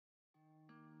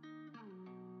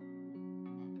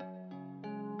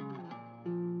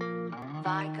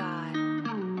vaegud.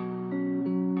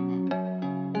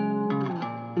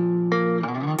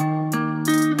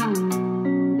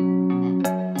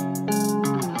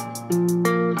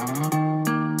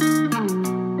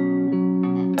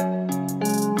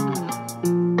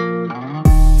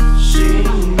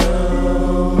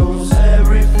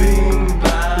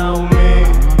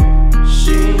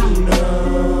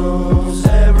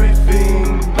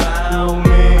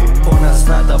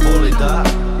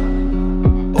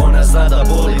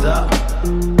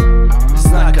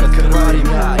 Zna kad krvarim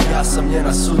ja sam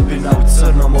njena sudbina, u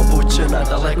crnom obučena,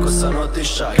 daleko sam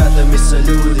otiša. Gade mi se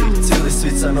ljudi, cili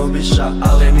svit obiša,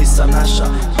 ali nisam naša,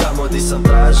 tamo di sam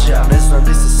tražija. Ne znam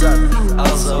di si sad,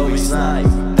 al Zauvik znaj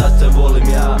da te volim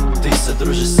ja, ti se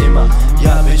druži s njima.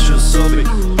 Ja bit ću u sobi,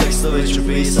 tekstove ću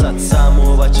pisat, samo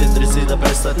ova 4 zida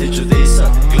prestati ću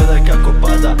disat. Gledaj kako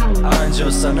pada,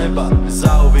 anđeo sa neba,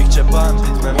 zauvik će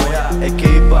pamtit me moja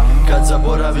ekipa. Kad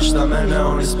zaboraviš na mene,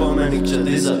 oni spomenik će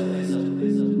dizat.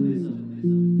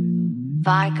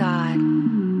 Vaegud.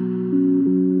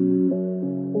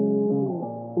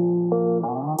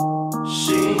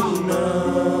 She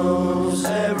knows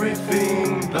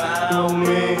everything about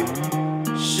me.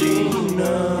 She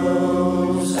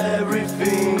knows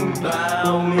everything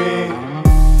about me.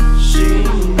 She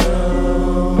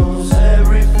knows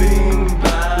everything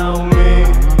about me.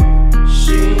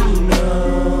 She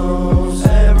knows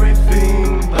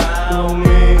everything about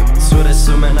me. Cure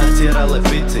su me natjerale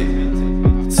biti,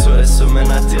 cure su me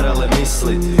natjerale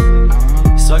misliti.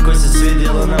 Svako se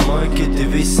svidjelo na mojoj kiti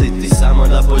visiti, samo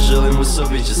da poželim u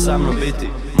sobi će sa mnom biti.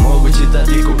 Mogu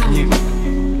čitati ko knjigu,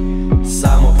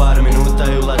 samo par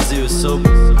minuta i ulazi u sobu.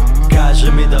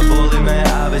 Kaže mi da boli me,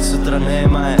 a već sutra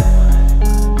nema je.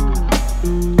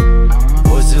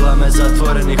 Vozila me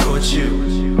zatvorenih očiju,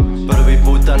 prvi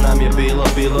puta nam je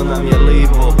bilo nam je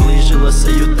lipo. Bližilo se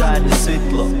jutarnje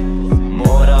svitlo,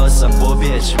 morao sam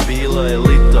pobjeći, bilo je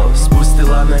lito.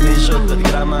 Spustila me niže od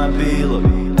 5 grama bilo.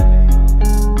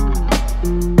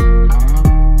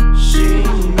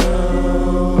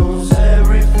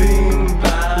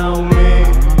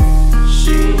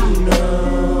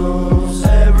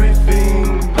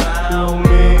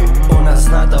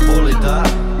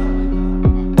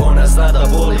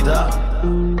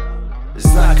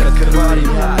 Zna kad krvarim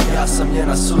ja sam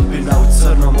njena sudbina, u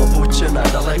crnom obučena,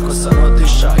 daleko sam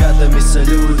otiša. Gade mi se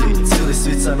ljudi, cili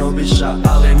svit obiša,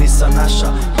 ali nisam naša,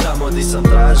 tamo di sam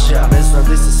tražija. Ne znam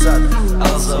di si sad,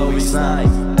 al Zauvik znaj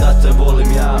da te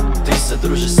volim ja, ti se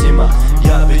druži s njima.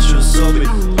 Ja bit ću u sobi,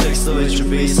 tekstove ću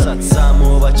pisat, samo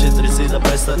ova 4 zida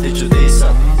prestati ću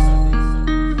disat.